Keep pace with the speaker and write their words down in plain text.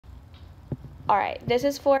All right, this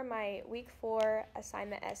is for my week 4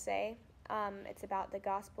 assignment essay. It's about the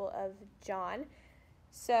Gospel of John.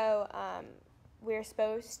 So we're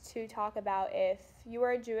supposed to talk about if you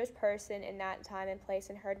were a Jewish person in that time and place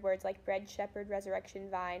and heard words like bread, shepherd, resurrection,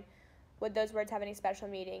 vine, would those words have any special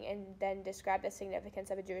meaning? And then describe the significance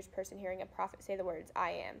of a Jewish person hearing a prophet say the words,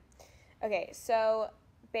 I am. Okay, so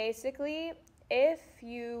basically, if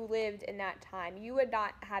you lived in that time, you would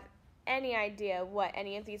not have any idea what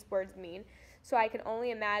any of these words mean. So I can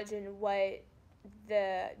only imagine what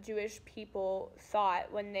the Jewish people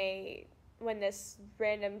thought when this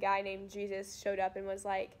random guy named Jesus showed up and was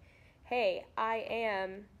like, "Hey, I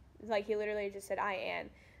am," like he literally just said, "I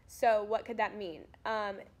am." So what could that mean?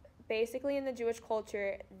 Basically, in the Jewish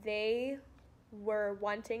culture, they were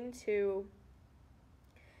waiting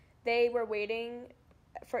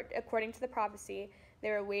for, according to the prophecy,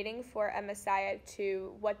 they were waiting for a Messiah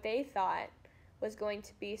to what they thought was going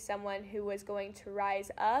to be someone who was going to rise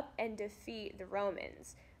up and defeat the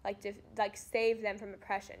Romans, like save them from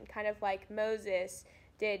oppression, kind of like Moses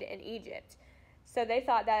did in Egypt. So they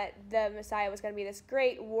thought that the Messiah was going to be this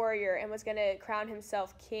great warrior and was going to crown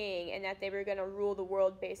himself king, and that they were going to rule the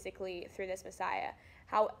world basically through this Messiah.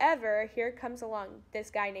 However, here comes along this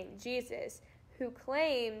guy named Jesus, who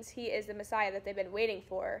claims he is the Messiah that they've been waiting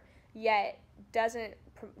for, yet doesn't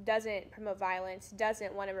promote violence,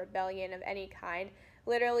 doesn't want a rebellion of any kind,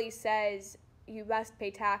 literally says you must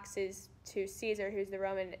pay taxes to Caesar, who's the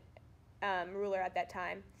Roman ruler at that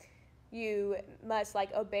time. You must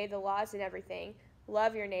obey the laws and everything,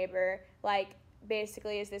 love your neighbor,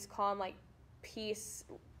 basically is this calm, peace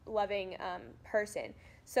loving person.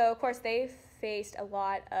 So of course they faced a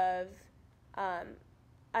lot of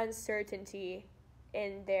uncertainty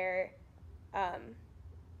in their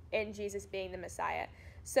in Jesus being the Messiah.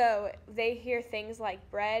 So they hear things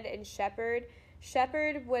like bread and shepherd.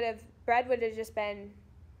 Bread would have just been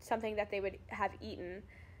something that they would have eaten.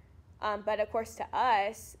 But of course to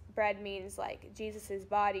us, bread means Jesus's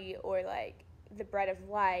body, or the bread of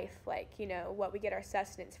life, what we get our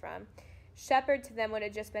sustenance from. Shepherd to them would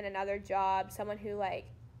have just been another job, someone who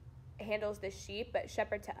handles the sheep, but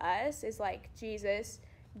shepherd to us is Jesus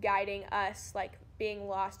guiding us, being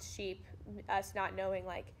lost sheep, us not knowing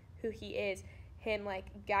who he is, him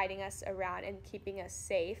guiding us around and keeping us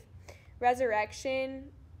safe.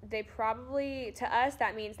 Resurrection, to us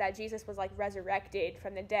that means that Jesus was resurrected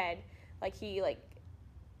from the dead, he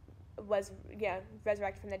was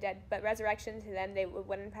resurrected from the dead. But resurrection to them, they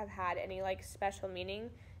wouldn't have had any special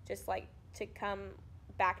meaning, just to come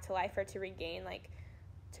back to life, or to regain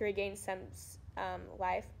some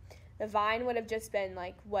life. The vine would have just been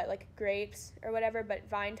grapes or whatever, but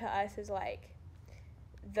vine to us is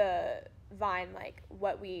the vine,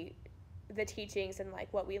 the teachings and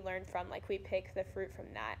what we learn from, we pick the fruit from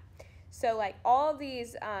that. So all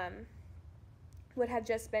these would have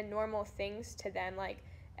just been normal things to them,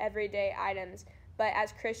 everyday items. But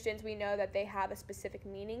as Christians, we know that they have a specific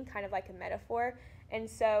meaning, kind of like a metaphor. And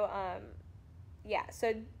so,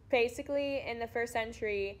 so basically in the first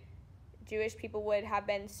century, Jewish people would have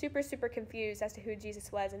been super, super confused as to who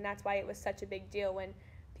Jesus was, and that's why it was such a big deal when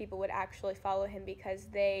people would actually follow him, because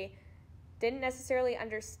they didn't necessarily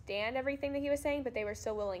understand everything that he was saying, but they were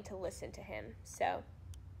still willing to listen to him. So,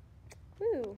 woo.